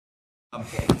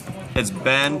It's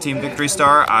Ben, Team Victory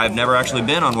Star. I've never actually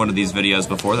been on one of these videos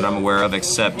before that I'm aware of,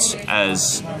 except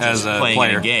as a playing player.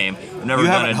 In a game. I've never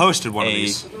haven't hosted one of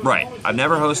these. Right. I've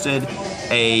never hosted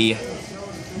a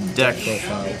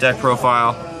deck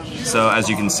profile. So as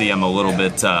you can see, I'm a little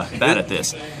bit bad at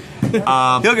this.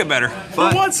 He'll get better.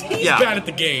 For once, he's bad at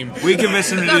the game. We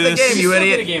convinced him to do this. Not the game, you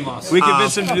idiot. We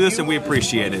convinced him to do this, and we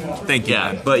appreciate it. Thank you.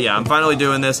 Yeah, but yeah, I'm finally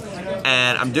doing this,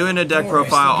 and I'm doing a deck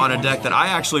profile on a deck that I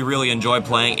actually really enjoy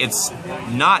playing. It's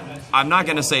not. I'm not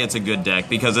going to say it's a good deck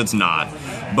because it's not,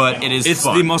 but it is fun. It's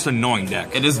the most annoying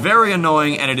deck. It is very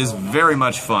annoying, and it is very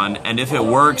much fun, and if it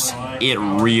works, it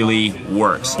really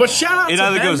works. But shout out to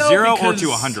Ben, It either goes 0 or to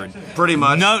 100. Pretty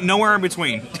much. Nowhere in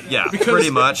between. Yeah, pretty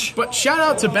much. But shout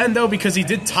out to Ben, though, because he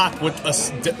did top with a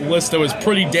list that was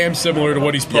pretty damn similar to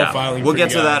what he's profiling. Yeah, we'll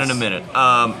get to that in a minute.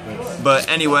 But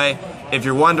anyway, if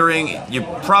you're wondering, you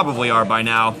probably are by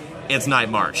now, it's Night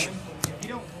March.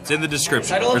 It's in the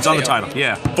description. It's on the title.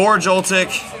 Yeah. 4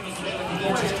 Joltik,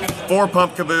 4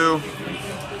 Pumpkaboo,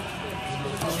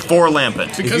 4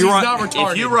 Lampent. Because he's not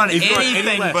retarded. If you run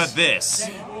anything but this,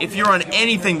 if you run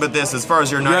anything but this as far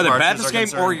as your Night Marches are concerned, you're either bad at this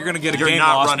game or you're going to get a game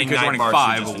not loss running because you're Night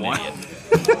running March.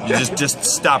 5 of 1. You just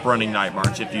stop running Night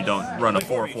March if you don't run a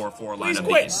 4-4-4 line of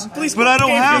these. Please but I don't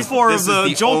have 4 of the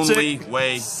Joltik. This is the only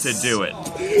way to do it.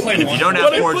 And if you don't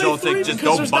have 4 Joltik, just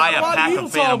go buy a pack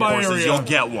of Phantom Horses. You'll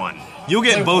get one. You'll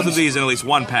get both of these in at least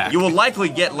one pack. You will likely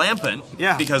get Lampent,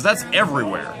 because that's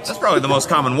everywhere. That's probably the most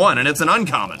common one, and it's an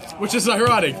uncommon. Which is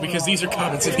ironic, because these are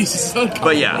commons and these are uncommon.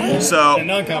 But yeah, so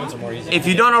non-commons are more easy. If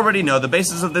you don't already know, the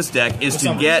basis of this deck is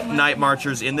to get Night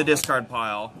Marchers in the discard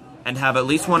pile and have at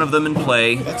least one of them in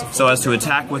play so as to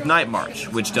attack with Night March,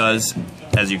 which does,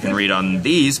 as you can read on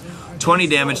these, 20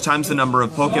 damage times the number of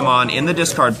Pokemon in the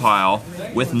discard pile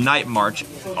with Night March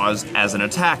as an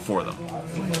attack for them.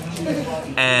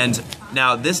 And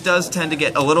now this does tend to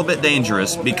get a little bit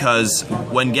dangerous because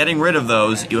when getting rid of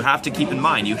those, you have to keep in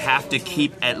mind, you have to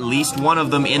keep at least one of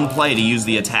them in play to use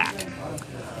the attack.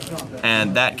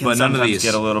 And that can sometimes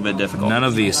get a little bit difficult. None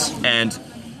of these. And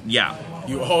yeah.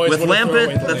 With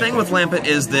Lampent, the thing with Lampent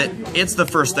is that it's the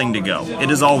first thing to go.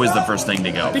 It is always the first thing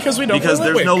to go. Because we don't Because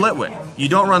run there's Litwick. no Litwick. You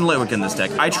don't run Litwick in this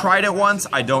deck. I tried it once,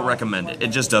 I don't recommend it. It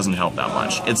just doesn't help that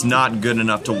much. It's not good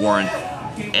enough to warrant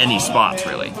any spots,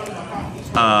 really.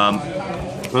 And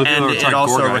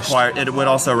it would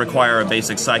also require a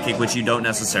basic Psychic, which you don't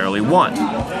necessarily want.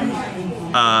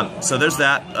 So there's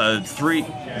that.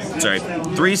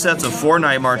 3 sets of 4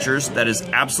 Night Marchers. That is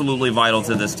absolutely vital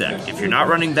to this deck. If you're not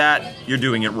running that, you're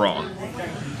doing it wrong.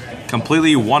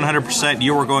 Completely 100%.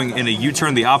 You were going in a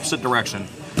U-turn the opposite direction.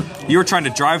 You were trying to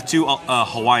drive to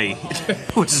Hawaii,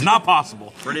 which is not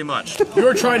possible. Pretty much.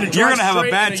 You're trying to drive You're going to have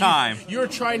a bad time. You're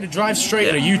trying to drive straight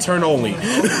in a U-turn only.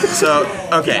 So,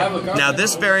 okay. Now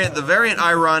this variant, the variant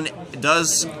I run,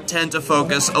 does tend to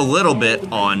focus a little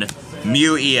bit on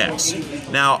Mew EX.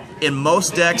 Now, in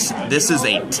most decks, this is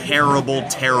a terrible,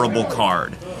 terrible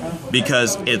card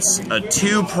because it's a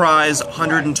 2-prize,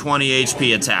 120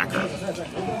 HP attacker.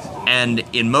 And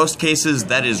in most cases,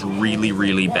 that is really,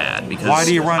 really bad because why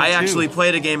do you run I actually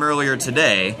played a game earlier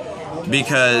today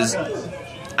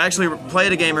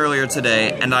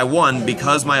and I won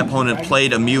because my opponent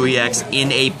played a Mew EX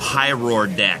in a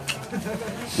Pyroar deck.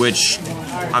 Which,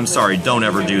 I'm sorry, don't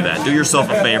ever do that. Do yourself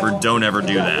a favor, don't ever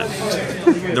do that.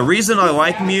 The reason I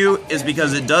like Mew is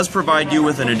because it does provide you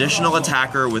with an additional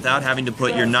attacker without having to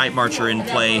put your Night Marcher in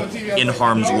play in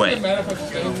harm's way.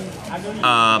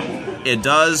 It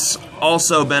does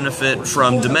also benefit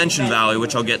from Dimension Valley,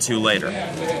 which I'll get to later.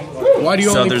 Why do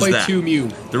you only play 2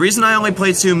 Mew? The reason I only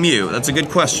play 2 Mew, that's a good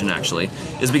question actually,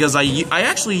 is because I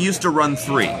actually used to run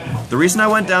 3. The reason I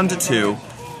went down to 2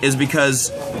 is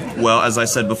because, well, as I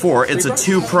said before, it's a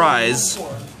 2-prize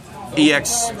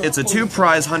EX, it's a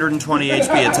 2-prize 120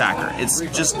 HP attacker. It's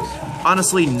just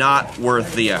honestly not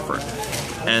worth the effort.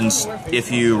 And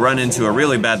if you run into a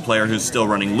really bad player who's still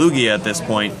running Lugia at this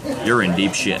point, you're in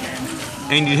deep shit.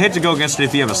 And you'd hate to go against it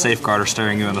if you have a Safeguarder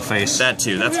staring you in the face. That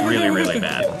too, that's really, really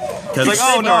bad. It's like,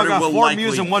 oh no, I got 4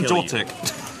 Mews and 1 Joltik.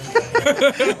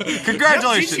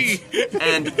 Congratulations!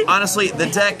 And honestly, the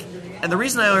deck, and the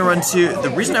reason I only run 2, the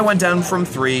reason I went down from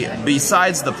 3,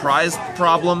 besides the prize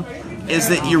problem, is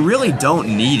that you really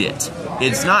don't need it.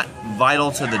 It's not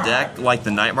vital to the deck like the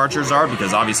Night Marchers are,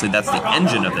 because obviously that's the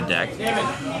engine of the deck.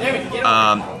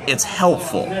 It's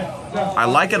helpful. I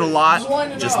like it a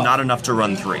lot, just not enough to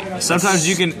run 3. Sometimes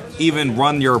you can even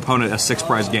run your opponent a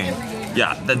 6-prize game.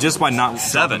 Yeah, just by not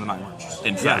 7. the Night Marchers.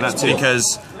 In fact,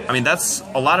 because I mean that's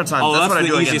a lot of times. That's what I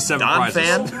do against Don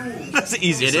Fan. That's the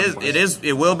easiest.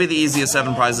 It will be the easiest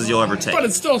 7 prizes you'll ever take. But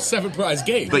it's still a 7-prize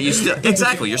game. But you still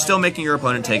exactly, you're still making your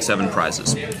opponent take 7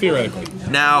 prizes. Theoretically.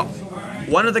 Now,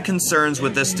 one of the concerns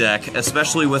with this deck,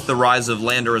 especially with the rise of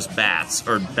Landorus bats,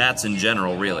 or bats in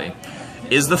general, really,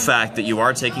 is the fact that you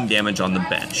are taking damage on the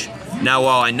bench. Now,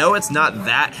 while I know it's not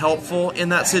that helpful in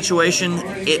that situation,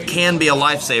 it can be a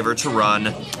lifesaver to run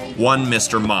one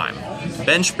Mr. Mime.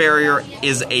 Bench Barrier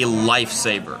is a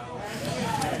lifesaver.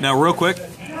 Now, real quick,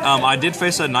 I did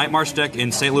face a Night March deck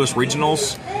in St. Louis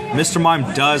Regionals. Mr.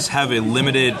 Mime does have a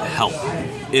limited help.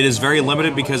 It is very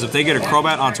limited because if they get a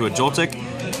Crobat onto a Joltik,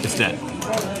 it's dead.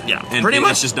 Yeah, and pretty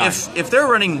much. Just dying. If they're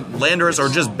running Landorus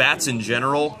or just bats in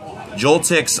general,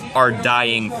 Joltiks are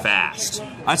dying fast.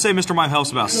 I'd say Mr. Mime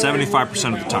helps about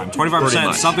 75% of the time.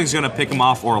 25%, something's going to pick him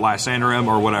off or Lysander him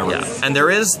or whatever. Yeah, and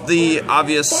there is the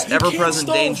obvious ever-present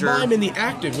danger. You can Mime in the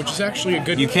active, which is actually a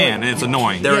good You can, and it's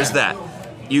annoying. There is that.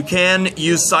 You can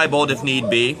use Cybolt if need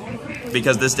be,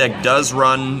 because this deck does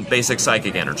run basic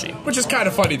Psychic Energy. Which is kind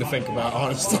of funny to think about,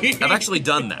 honestly. I've actually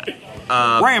done that.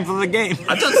 Ram for the game.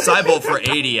 I've done Cybolt for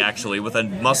 80, actually, with a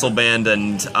Muscle Band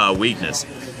and Weakness.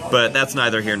 But that's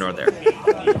neither here nor there.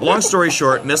 Long story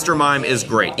short, Mr. Mime is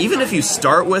great. Even if you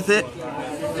start with it,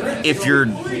 if you're,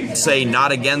 say,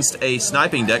 not against a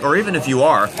sniping deck, or even if you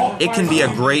are, it can be a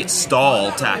great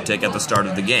stall tactic at the start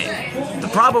of the game. The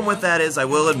problem with that is, I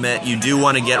will admit, you do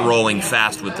want to get rolling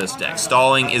fast with this deck.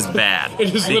 Stalling is bad,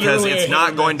 because it's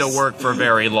not going to work for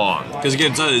very long. Because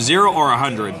again, it's either 0 or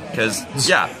 100. Because,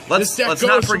 yeah, let's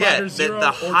not forget that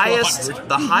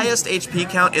the highest HP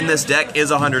count in this deck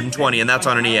is 120, and that's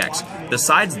on an EX.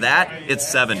 Besides that, it's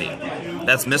 70.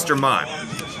 That's Mr. Mime.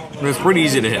 It's pretty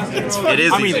easy to hit. It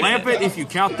is. I mean, Lampet if you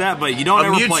count that, but you don't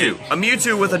ever play it. A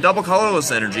Mewtwo with a double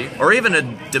colorless energy, or even a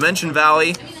Dimension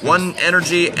Valley, 1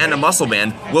 energy, and a Muscle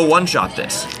Band will one-shot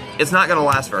this. It's not going to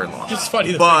last very long. It's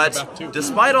funny to think about, too.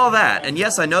 Despite all that, and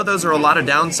yes, I know those are a lot of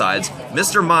downsides,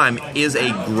 Mr. Mime is a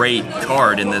great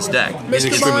card in this deck.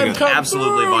 Mr. Mime,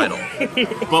 absolutely vital.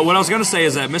 But what I was going to say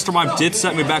is that Mr. Mime did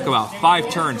set me back about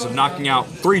 5 turns of knocking out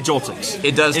 3 Joltiks.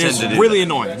 It does tend to do It's really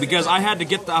annoying, because I had to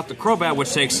get out the Crobat,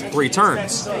 which takes 3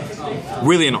 turns.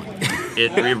 Really annoying.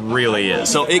 It really is.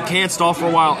 So it can stall for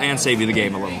a while and save you the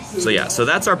game a little. So yeah, so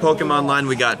that's our Pokemon line.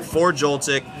 We got 4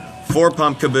 Joltik, 4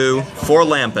 Pumpkaboo, 4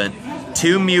 Lampent,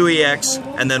 2 Mew EX,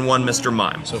 and then 1 Mr.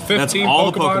 Mime. So 15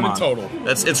 all Pokemon in total.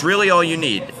 It's really all you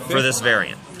need for this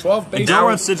variant. 12 base. Don't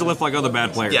run Sigilif like other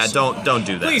bad players. Yeah, don't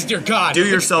do that. Please, dear God. Do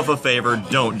yourself a favor,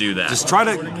 don't do that. Just try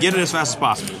to get it as fast as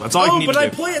possible. That's all you need to do. I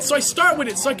play it, so I start with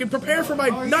it, so I can prepare for my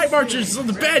Night Marchers on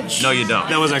the bench. No, you don't.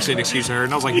 That was actually an excuse I heard,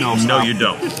 and I was like, no, stop. No, you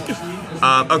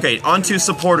don't. Okay, on to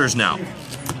supporters now.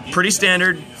 Pretty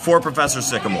standard for Professor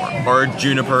Sycamore, or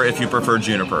Juniper if you prefer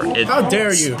Juniper. How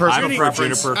dare you? Personal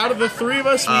preference. Out of the 3 of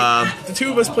us, the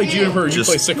 2 of us play Juniper, you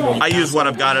play Sycamore. I use what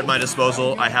I've got at my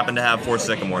disposal. I happen to have 4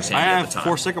 Sycamores handy at the time. I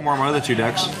have 4 Sycamore on my other 2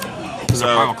 decks. Because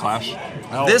they're Primal Clash.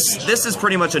 This is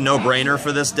pretty much a no-brainer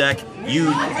for this deck.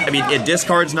 I mean, it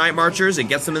discards Night Marchers, it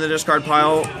gets them in the discard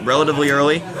pile relatively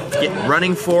early.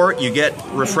 Running 4, you get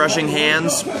refreshing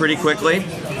hands pretty quickly.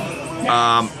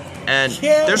 And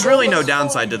there's really no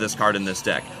downside to this card in this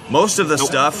deck. Most of the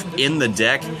stuff in the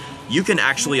deck, you can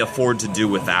actually afford to do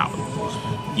without.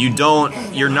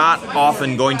 You're not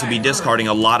often going to be discarding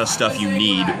a lot of stuff you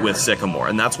need with Sycamore,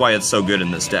 and that's why it's so good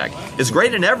in this deck. It's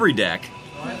great in every deck,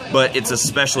 but it's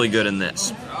especially good in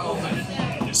this.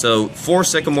 So 4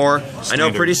 Sycamore, I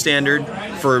know pretty standard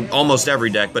for almost every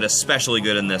deck, but especially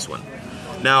good in this one.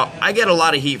 Now, I get a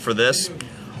lot of heat for this.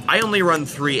 I only run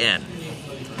 3N.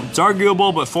 It's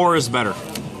arguable, but 4 is better.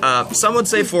 Some would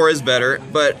say 4 is better,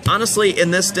 but honestly,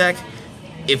 in this deck,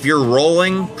 if you're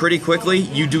rolling pretty quickly,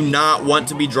 you do not want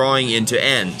to be drawing into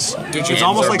ends. It's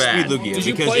almost like Speed Lugia.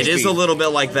 Because it is a little bit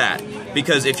like that.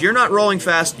 Because if you're not rolling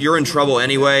fast, you're in trouble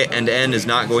anyway, and N is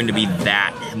not going to be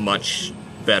that much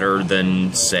better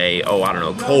than, say, oh, I don't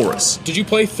know, Colress. Did you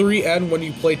play 3N when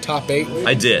you played top 8?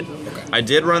 I did. Okay. I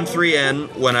did run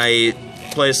 3N when I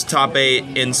placed top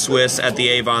 8 in Swiss at the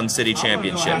Avon City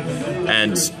Championship.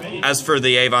 And as for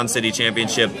the Avon City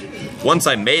Championship, once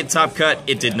I made top cut,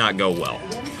 it did not go well.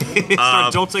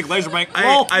 Don't take Laserbank.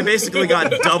 I basically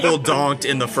got double donked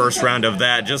in the first round of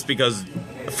that just because,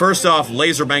 first off,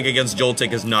 Laserbank against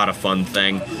Joltik is not a fun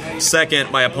thing.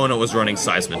 Second, my opponent was running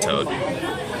Seismitoad.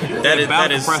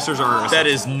 That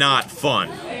is not fun.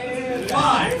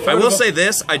 I will say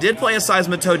this, I did play a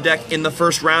Seismitoad deck in the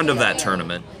first round of that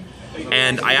tournament.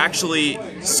 And I actually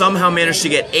somehow managed to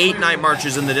get 8 Night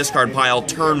Marches in the discard pile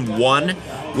turn 1,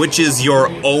 which is your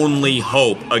only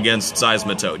hope against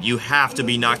Seismitoad. You have to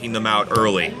be knocking them out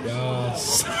early.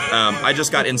 Yes. I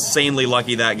just got insanely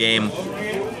lucky that game.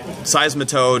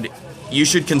 Seismitoad, you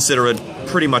should consider it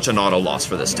pretty much an auto loss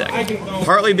for this deck.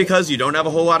 Partly because you don't have a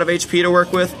whole lot of HP to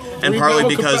work with, and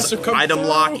partly because item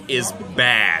lock is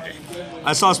bad.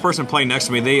 I saw this person playing next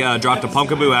to me. They dropped a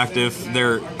Pumpkaboo active.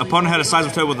 Their opponent had a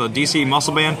Seismitoad with a DC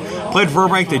muscle band. Played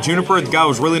Verbank, the Juniper. The guy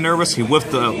was really nervous. He whiffed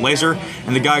the laser,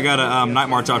 and the guy got a Night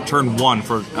March out turn 1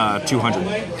 for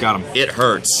 200. Got him. It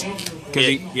hurts.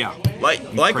 Yeah.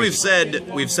 Like we've said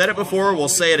it before, we'll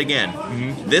say it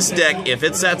again. This deck, if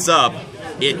it sets up,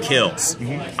 it kills.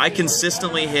 I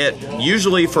consistently hit,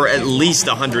 usually for at least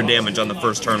 100 damage on the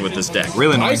first turn with this deck.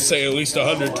 Really nice. I'd say at least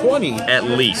 120. At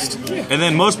least. And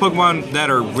then most Pokemon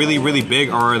that are really, really big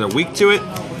are either weak to it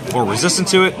or resistant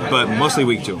to it, but mostly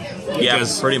weak to it. Yeah,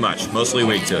 pretty much. Mostly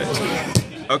weak to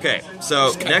it. Okay,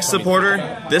 so next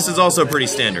supporter, this is also pretty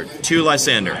standard. 2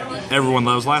 Lysander. Everyone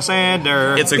loves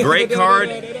Lysander. It's a great card.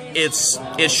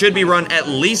 It should be run at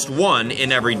least 1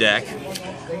 in every deck.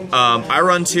 I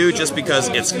run 2 just because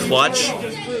it's clutch.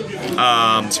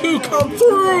 2 come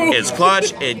through! It's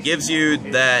clutch. It gives you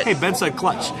that... Hey, Ben said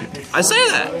clutch. I say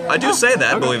that. I do say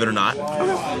that, believe it or not.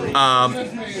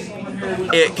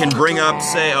 It can bring up,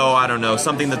 say, I don't know,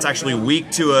 something that's actually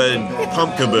weak to a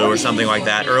Pumpkaboo or something like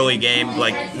that, early game,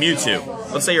 like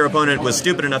Mewtwo. Let's say your opponent was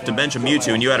stupid enough to bench a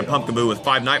Mewtwo and you had a Pumpkaboo with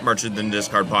 5 Night Marches in the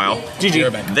discard pile.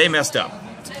 GG. They messed up.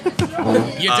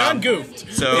 You done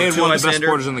goofed. So, and one of the best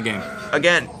supporters in the game.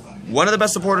 Again, one of the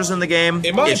best supporters in the game.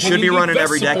 It should be run in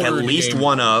every deck, at least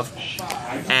one of.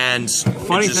 And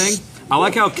funny thing, I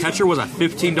like how Catcher was a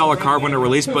 $15 card when it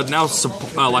released, but now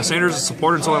Lysander's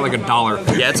supporter is only like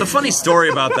 $1. Yeah, it's a funny story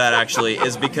about that actually,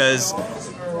 is because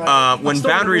when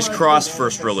Boundaries Crossed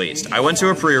first released, I went to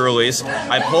a pre-release,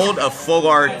 I pulled a full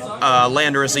art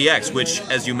Landorus EX, which,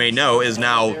 as you may know, is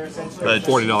now a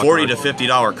 $40 to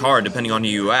 $50 card, depending on who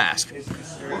you ask.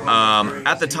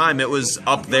 At the time, it was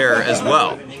up there as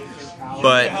well.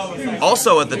 But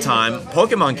also at the time,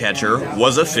 Pokemon Catcher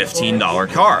was a $15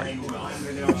 card.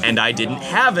 And I didn't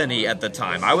have any at the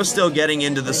time. I was still getting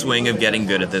into the swing of getting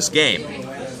good at this game.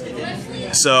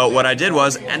 So what I did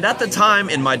was, and at the time,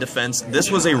 in my defense, this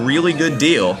was a really good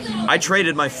deal. I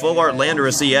traded my full art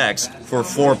Landorus EX for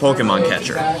 4 Pokemon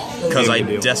Catcher because I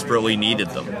desperately needed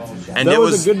them. And that it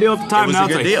was a good deal at the time. Now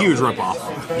it's a deal. Huge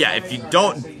ripoff. Yeah, if you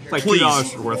don't, like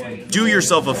please worth. Do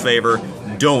yourself a favor.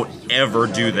 Don't ever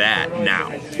do that now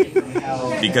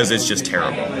because it's just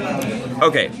terrible.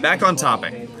 Okay, back on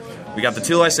topic. We got the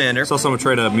 2 Lysander. Saw someone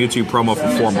trade a Mewtwo promo for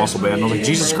 4 Muscle Band. And I was like,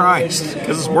 Jesus Christ,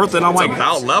 because it's worth it. I'm like,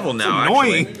 about level now,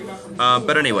 annoying. Actually.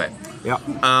 But anyway. Yeah.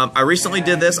 I recently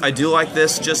did this. I do like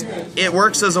this. Just, it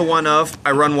works as a one-of.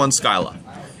 I run 1 Skyla.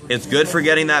 It's good for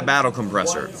getting that battle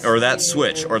compressor, or that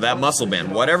switch, or that muscle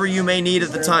band, whatever you may need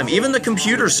at the time. Even the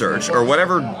computer search, or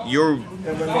whatever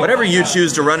you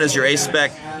choose to run as your ace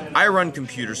spec. I run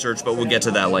computer search, but we'll get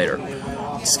to that later.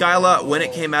 Skyla, when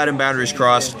it came out in Boundaries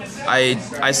Crossed,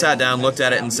 I sat down, looked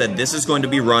at it, and said, this is going to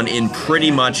be run in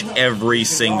pretty much every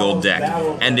single deck.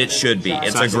 And it should be.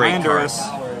 It's a great card.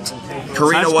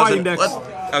 Karina wasn't...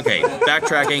 Okay,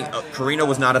 backtracking, Karina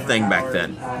was not a thing back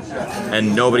then.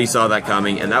 And nobody saw that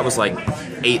coming, and that was like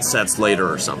 8 sets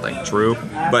later or something. True.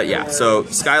 But yeah, so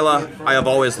Skyla, I have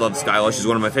always loved Skyla. She's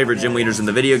one of my favorite gym leaders in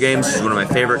the video games. She's one of my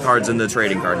favorite cards in the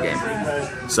trading card game.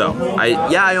 So,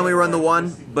 I only run the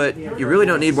 1, but you really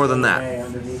don't need more than that.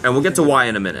 And we'll get to why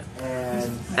in a minute.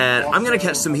 And I'm going to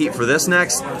catch some heat for this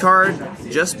next card,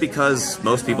 just because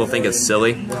most people think it's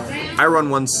silly. I run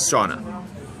 1 Shauna.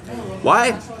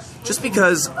 Why? Just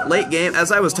because late game,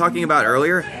 as I was talking about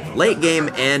earlier, late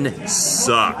game N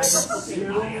sucks.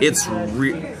 It's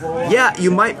yeah,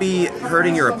 you might be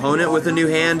hurting your opponent with a new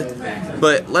hand,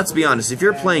 but let's be honest, if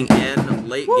you're playing N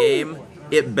late game,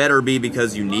 it better be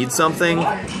because you need something,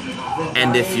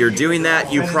 and if you're doing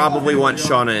that, you probably want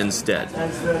Shauna instead.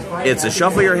 It's a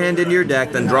shuffle your hand into your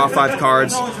deck, then draw 5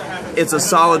 cards. It's a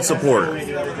solid supporter.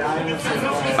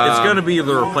 It's going to be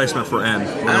the replacement for N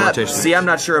in the rotation. See, I'm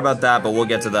not sure about that, but we'll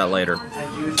get to that later.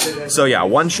 So yeah,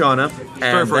 1 Shauna,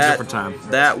 and for a different time.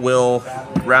 That will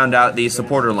round out the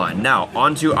supporter line. Now,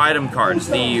 onto item cards,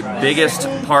 the biggest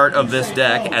part of this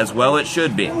deck, as well it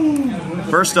should be.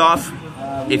 First off,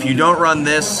 if you don't run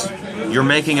this, you're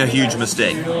making a huge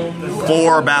mistake.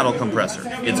 4 Battle Compressor.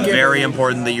 It's very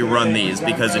important that you run these,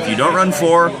 because if you don't run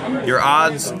 4, your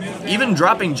odds, even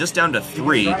dropping just down to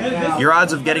 3, your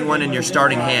odds of getting one in your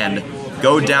starting hand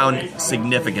go down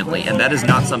significantly, and that is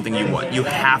not something you want. You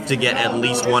have to get at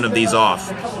least one of these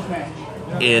off.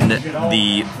 in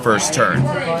the first turn.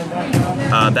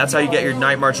 That's how you get your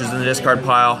Night Marches in the discard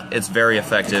pile. It's very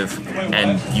effective,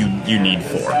 and you need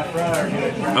 4.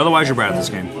 Otherwise, you're bad at this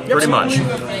game. Pretty much.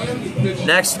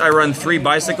 Next, I run 3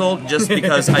 Bicycle, just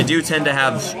because I do tend to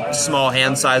have small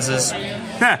hand sizes.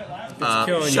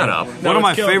 Shut up. One of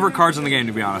my favorite cards in the game,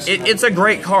 to be honest. It's a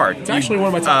great card. It's actually one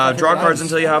of my top draw cards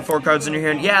until you have 4 cards in your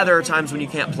hand. Yeah, there are times when you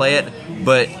can't play it,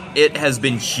 but it has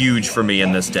been huge for me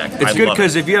in this deck. It's good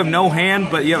because if you have no hand,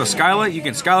 but you have a Skyla, you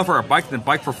can Skyla for a bike, then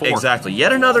bike for 4. Exactly.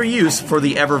 Yet another use for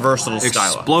the ever-versatile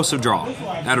Skyla. Explosive draw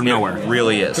out of nowhere. It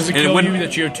really is. Does it kill you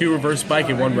that you have 2 reverse bike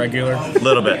and 1 regular? A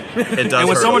little bit. It does. And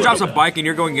when someone drops a bike and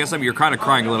you're going against them, you're kind of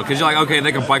crying a little because you're like, okay,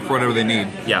 they can bike for whatever they need.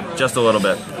 Yeah, just a little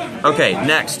bit. Okay,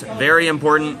 next, very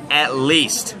important, at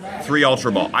least 3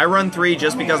 Ultra Ball. I run 3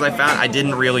 just because I found I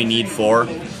didn't really need 4.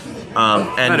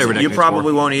 And you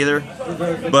probably won't either.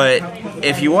 But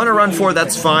if you want to run 4,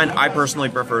 that's fine. I personally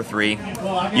prefer 3.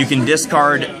 You can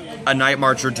discard a Night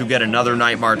Marcher to get another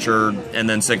Night Marcher and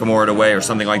then Sycamore it away or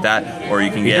something like that. Or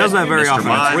you can get He does that very Mr. often.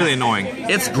 Mime. It's really annoying.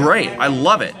 It's great. I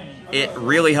love it. It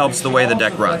really helps the way the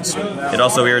deck runs. It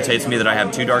also irritates me that I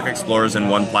have 2 Dark Explorers and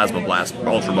 1 Plasma Blast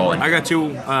Ultra Balling. I got 2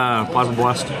 Plasma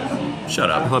Blast.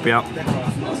 Shut up. I'll help you out.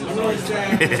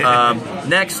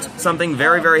 Next, something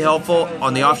very, very helpful.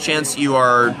 On the off chance you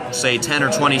are, say, 10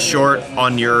 or 20 short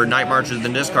on your Night Marches in the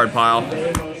discard pile,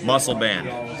 Muscle Band.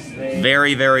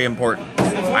 Very, very important.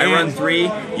 I run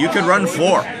 3. You could run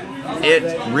 4. It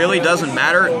really doesn't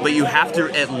matter, but you have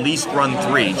to at least run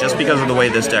 3 just because of the way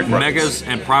this deck runs. Megas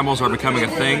and Primals are becoming a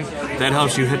thing. That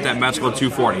helps you hit that magical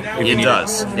 240. It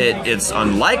does. It's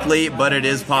unlikely, but it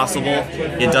is possible.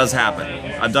 It does happen.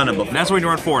 I've done it before. And that's when you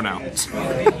run 4 now.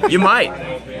 You might.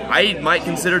 I might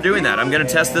consider doing that. I'm going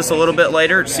to test this a little bit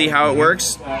later, see how it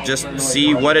works, just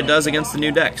see what it does against the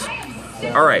new decks.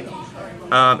 Alright.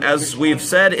 As we've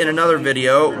said in another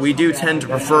video, we do tend to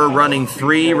prefer running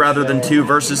 3 rather than 2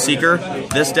 Versus Seeker.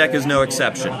 This deck is no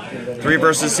exception. 3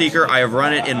 Versus Seeker, I have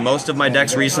run it in most of my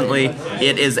decks recently.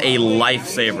 It is a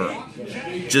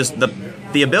lifesaver. Just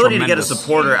the ability to get a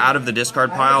supporter out of the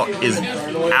discard pile is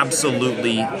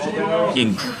absolutely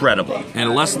incredible.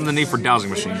 And it lessens the need for Dowsing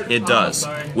Machine. It does,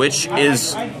 which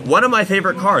is one of my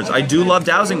favorite cards. I do love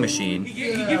Dowsing Machine,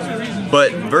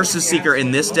 but Versus Seeker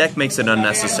in this deck makes it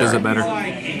unnecessary. Is it better?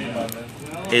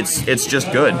 It's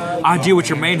just good. I do what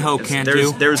your main hoe can't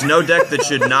do. There's no deck that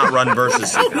should not run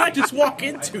Versus Seeker. What did I just walk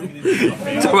into?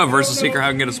 Talk about Versus Seeker, how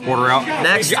I can get a supporter out.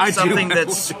 Next,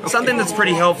 something that's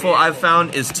pretty helpful I've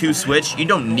found is 2 switch. You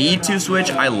don't need 2 switch.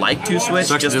 I like 2 switch.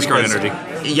 Sucks just discard because,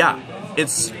 energy. Yeah.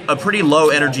 It's a pretty low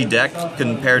energy deck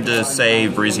compared to, say,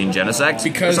 Varisian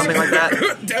Genesect or something like that.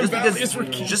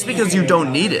 Just because you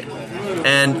don't need it.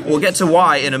 And we'll get to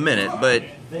why in a minute, but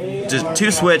just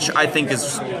 2 switch I think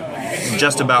is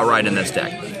just about right in this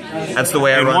deck. That's the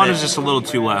way I run it. And 1 is just a little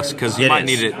too less, because you might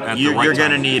need it at the right time. You're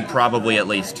going to need probably at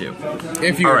least 2.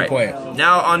 If you want to play it.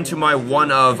 Now on to my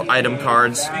one-of item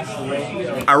cards.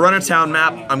 I run a town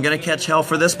map. I'm going to catch hell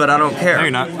for this, but I don't care. No,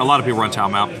 you're not. A lot of people run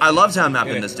town map. I love town map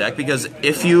in this deck because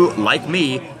if you, like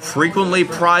me, frequently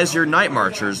prize your Night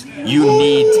Marchers, you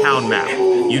need town map.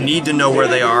 You need to know where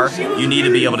they are. You need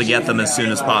to be able to get them as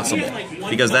soon as possible,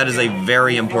 because that is a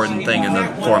very important thing in the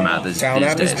format these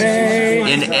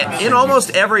days. In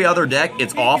almost every other deck,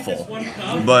 it's awful,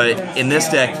 but in this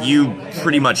deck, you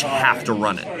pretty much have to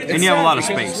run it. And you have a lot of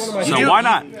space, so why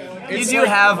not? You do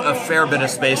have a fair bit of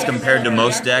space compared to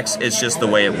most decks. It's just the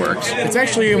way it works. It's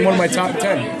actually in one of my top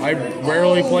 10. I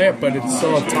rarely play it, but it's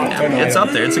still a top 10. It's up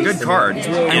there. It's a good card.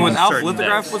 And when Alpha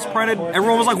Lithograph was printed,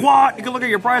 everyone was like, what? You can look at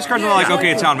your prize cards, and they're like,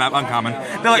 okay, town map, uncommon.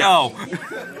 They're like, oh.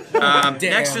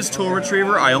 Next is Tool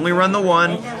Retriever. I only run the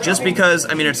 1 just because,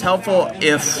 I mean, it's helpful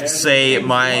if, say,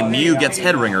 my Mew gets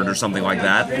head-ringered or something like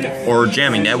that, or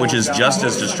Jamming Net, which is just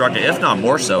as destructive, if not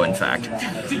more so, in fact.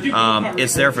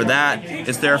 It's there for that.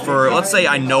 It's there for, let's say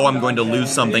I know I'm going to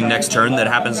lose something next turn that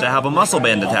happens to have a Muscle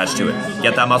Band attached to it.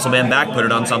 Get that Muscle Band back, put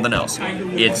it on something else.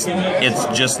 It's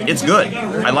good.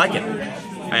 I like it.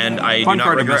 And I do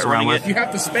not regret running it. You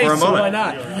have the space, so why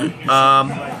not?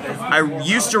 I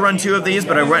used to run 2 of these,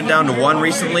 but I went down to 1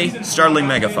 recently, Startling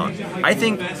Megaphone. I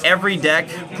think every deck,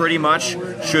 pretty much,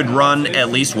 should run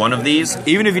at least 1 of these.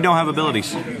 Even if you don't have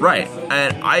abilities. Right.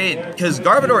 And because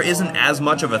Garbodor isn't as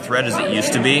much of a threat as it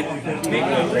used to be.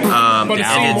 But it's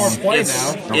seeing more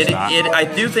play now. I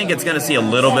do think it's going to see a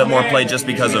little bit more play just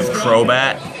because of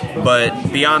Crobat,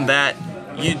 but beyond that,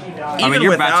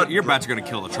 your bats are going to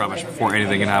kill the Trubbish before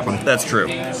anything can happen. That's true.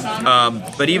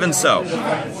 But even so,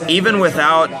 even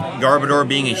without Garbodor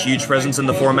being a huge presence in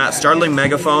the format, Startling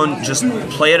Megaphone, just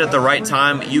play it at the right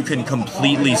time, you can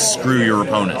completely screw your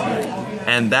opponent.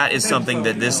 And that is something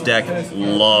that this deck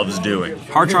loves doing.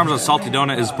 Hard Charms and Salty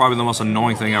Donut is probably the most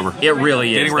annoying thing ever. It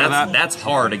really is. Getting rid of that? That's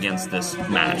hard against this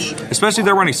match. Especially if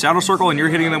they're running Shadow Circle and you're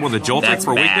hitting them with a Joltik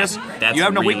for bad. weakness. That's you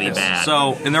have no really weakness. bad.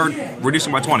 So, and they're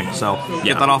reducing by 20. So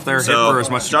get that off there. Hit for as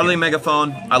much as you Starling can.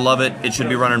 Megaphone, I love it. It should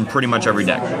be running pretty much every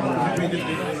deck.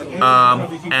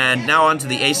 And now on to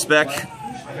the ace spec.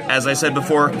 As I said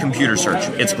before, Computer Search.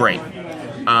 It's great.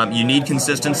 You need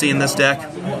consistency in this deck.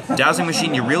 Dowsing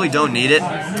Machine, you really don't need it.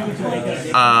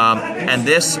 And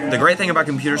the great thing about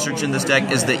Computer Search in this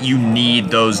deck is that you need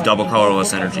those double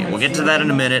colorless energy. We'll get to that in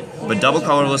a minute, but double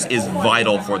colorless is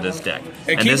vital for this deck.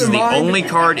 And this is the only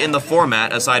card in the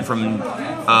format, aside from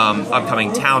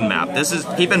upcoming Town Map.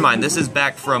 Keep in mind, this is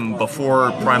back from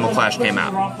before Primal Clash came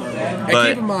out. And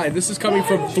keep in mind, this is coming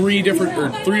from three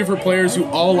different players who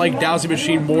all like Dowsing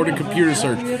Machine more than Computer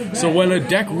Search. So when a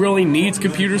deck really needs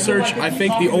Computer Search, I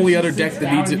think the only other deck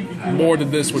that needs it more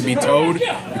than this would be Toad,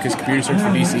 because Computer Search for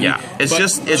DC. Yeah, it's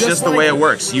just the way it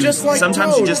works.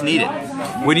 Sometimes you just need it.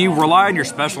 When you rely on your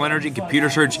special energy, Computer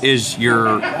Search is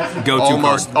your go-to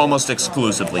card. Almost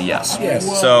exclusively, yes.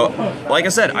 Yes. So, like I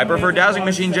said, I prefer Dowsing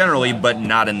Machine generally, but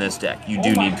not in this deck. You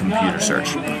do need Computer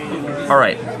Search.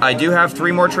 Alright, I do have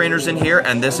 3 more trainers in here,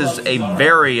 and this is a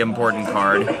very important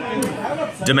card,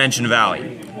 Dimension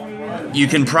Valley. You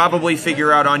can probably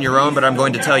figure out on your own, but I'm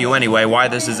going to tell you anyway why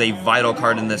this is a vital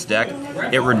card in this deck.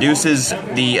 It reduces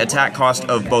the attack cost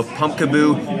of both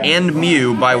Pumpkaboo and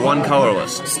Mew by 1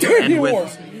 colorless.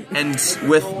 And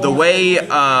with the way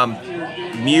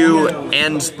Mew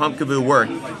and Pumpkaboo work,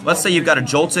 let's say you've got a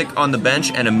Joltik on the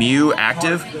bench and a Mew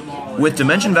active. With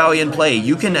Dimension Valley in play,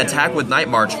 you can attack with Night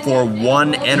March for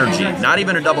 1 energy. Not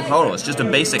even a double colorless, just a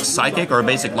basic Psychic or a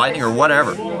basic Lightning or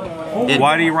whatever.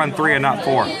 Why do you run 3 and not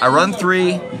 4? I run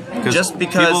 3 just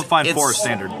because people find 4 is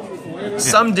standard.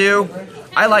 Some do.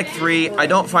 I like 3. I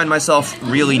don't find myself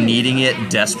really needing it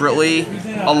desperately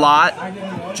a lot,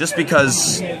 just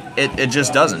because it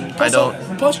just doesn't.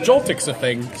 Plus Joltik's a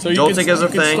thing, so you can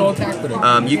still attack with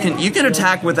it. You can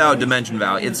attack without Dimension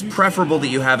Valley. It's preferable that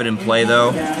you have it in play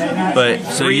though, but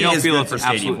so 3 you don't is feel good it's for an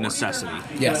Stadium. absolute necessity.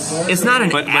 Yes. It's not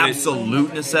an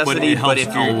absolute necessity, but it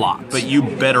helps a lot. But you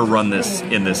better run this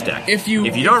in this deck. If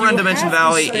you don't run Dimension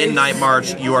Valley in Night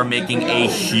March, you are making a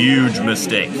huge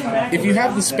mistake. If you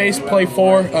have the space, play 4.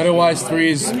 Otherwise,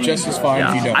 3 is just as fine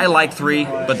if you don't. I like 3,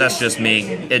 but that's just me.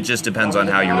 It just depends on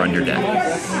how you run your deck.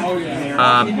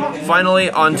 Finally,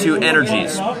 on to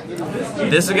energies.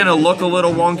 This is going to look a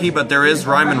little wonky, but there is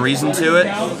rhyme and reason to it.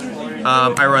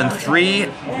 I run 3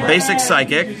 basic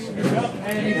Psychic,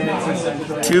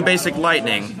 2 basic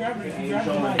Lightning,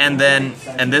 and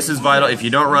this is vital, if you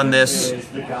don't run this,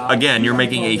 again, you're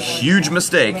making a huge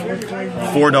mistake,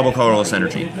 4 double colorless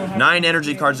energy. 9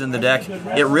 energy cards in the deck.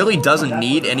 It really doesn't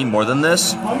need any more than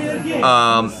this.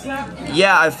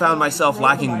 Yeah, I've found myself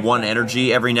lacking 1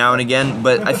 energy every now and again,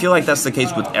 but I feel like that's the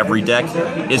case with every deck.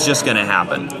 It's just going to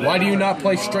happen. Why do you not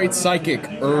play straight Psychic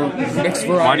or mixed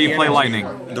variety? Why do you play Lightning?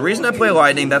 The reason I play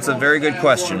Lightning, that's a very good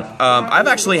question. I've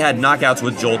actually had knockouts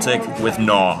with Joltik with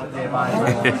Gnaw.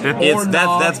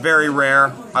 That's very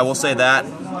rare, I will say that.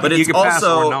 But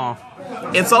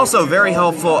it's also very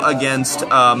helpful against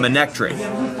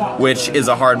Manectric, which is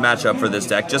a hard matchup for this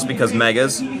deck, just because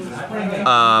Megas.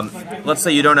 Let's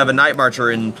say you don't have a Night Marcher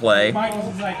in play,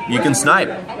 you can snipe.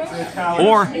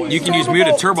 Or you can use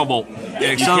Muted Turbo Bolt.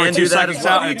 You can do that as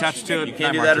well. You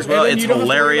can do that as well. It's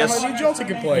hilarious.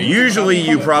 Usually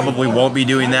you probably won't be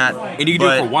doing that. And you can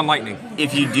do it for 1 Lightning.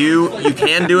 If you do, you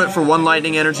can do it for 1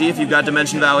 Lightning energy if you've got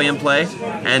Dimension Valley in play,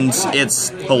 and it's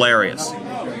hilarious.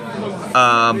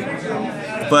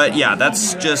 But yeah,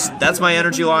 that's my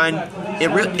energy line.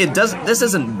 This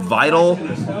isn't vital,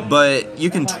 but you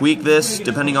can tweak this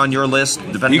depending on your list.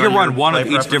 Depending you can on run one of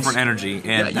preference. each different energy,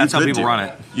 and that's how people run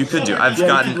it. You could do. I've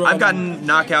gotten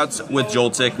knockouts with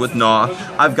Joltik, with Gnaw.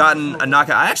 I've gotten a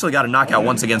knockout. I actually got a knockout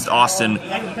once against Austin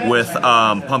with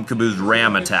Pumpkaboo's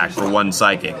Ram attack for 1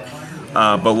 Psychic.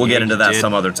 But we'll get into that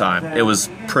some other time. It was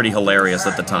pretty hilarious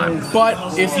at the time.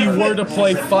 But if you were to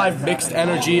play 5 mixed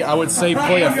energy, I would say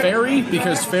play a Fairy,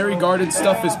 because Fairy guarded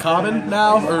stuff is common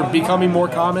now, or becoming more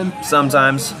common.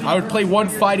 Sometimes. I would play 1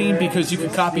 Fighting, because you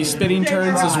can copy Spinning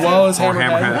Turns as well as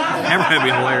Hammerhead. Hammerhead would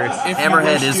be hilarious.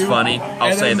 Hammerhead is funny,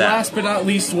 I'll say that. And last but not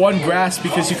least, 1 Grass,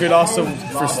 because you could also,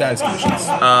 for status missions.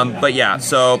 But yeah,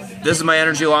 so this is my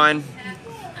energy line.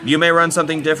 You may run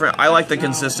something different. I like the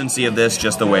consistency of this,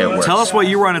 just the way it works. Tell us what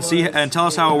you run and tell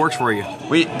us how it works for you.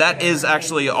 That is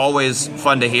actually always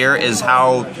fun to hear, is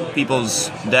how people's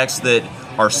decks that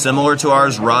are similar to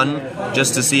ours run,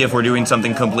 just to see if we're doing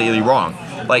something completely wrong.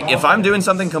 Like, if I'm doing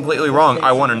something completely wrong,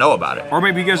 I want to know about it. Or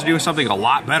maybe you guys are doing something a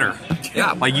lot better.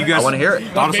 Yeah, like you guys. I want to hear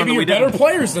it. Maybe you're better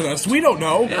players than us. We don't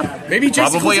know. Yeah. Maybe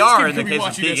Jason probably Kuczynski are in the could be case of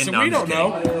watching Keegan. this, No, so we I'm don't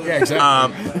just know. Yeah,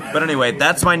 exactly. But anyway,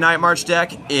 that's my Night March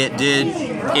deck.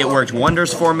 It worked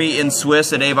wonders for me in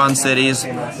Swiss at Avon Cities.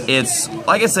 It's,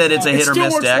 like I said, it's a hit or miss deck.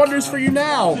 It still works wonders for you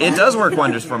now. It does work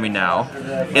wonders for me now.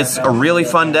 It's a really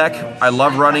fun deck. I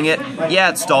love running it. Yeah,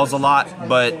 it stalls a lot,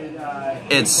 but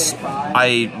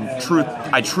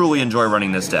I truly enjoy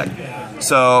running this deck.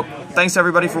 So thanks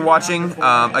everybody for watching.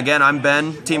 Again, I'm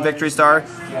Ben, Team Victory Star.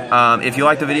 If you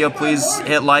like the video, please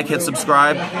hit like, hit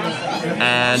subscribe,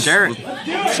 and share it.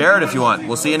 Share it if you want.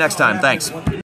 We'll see you next time. Thanks.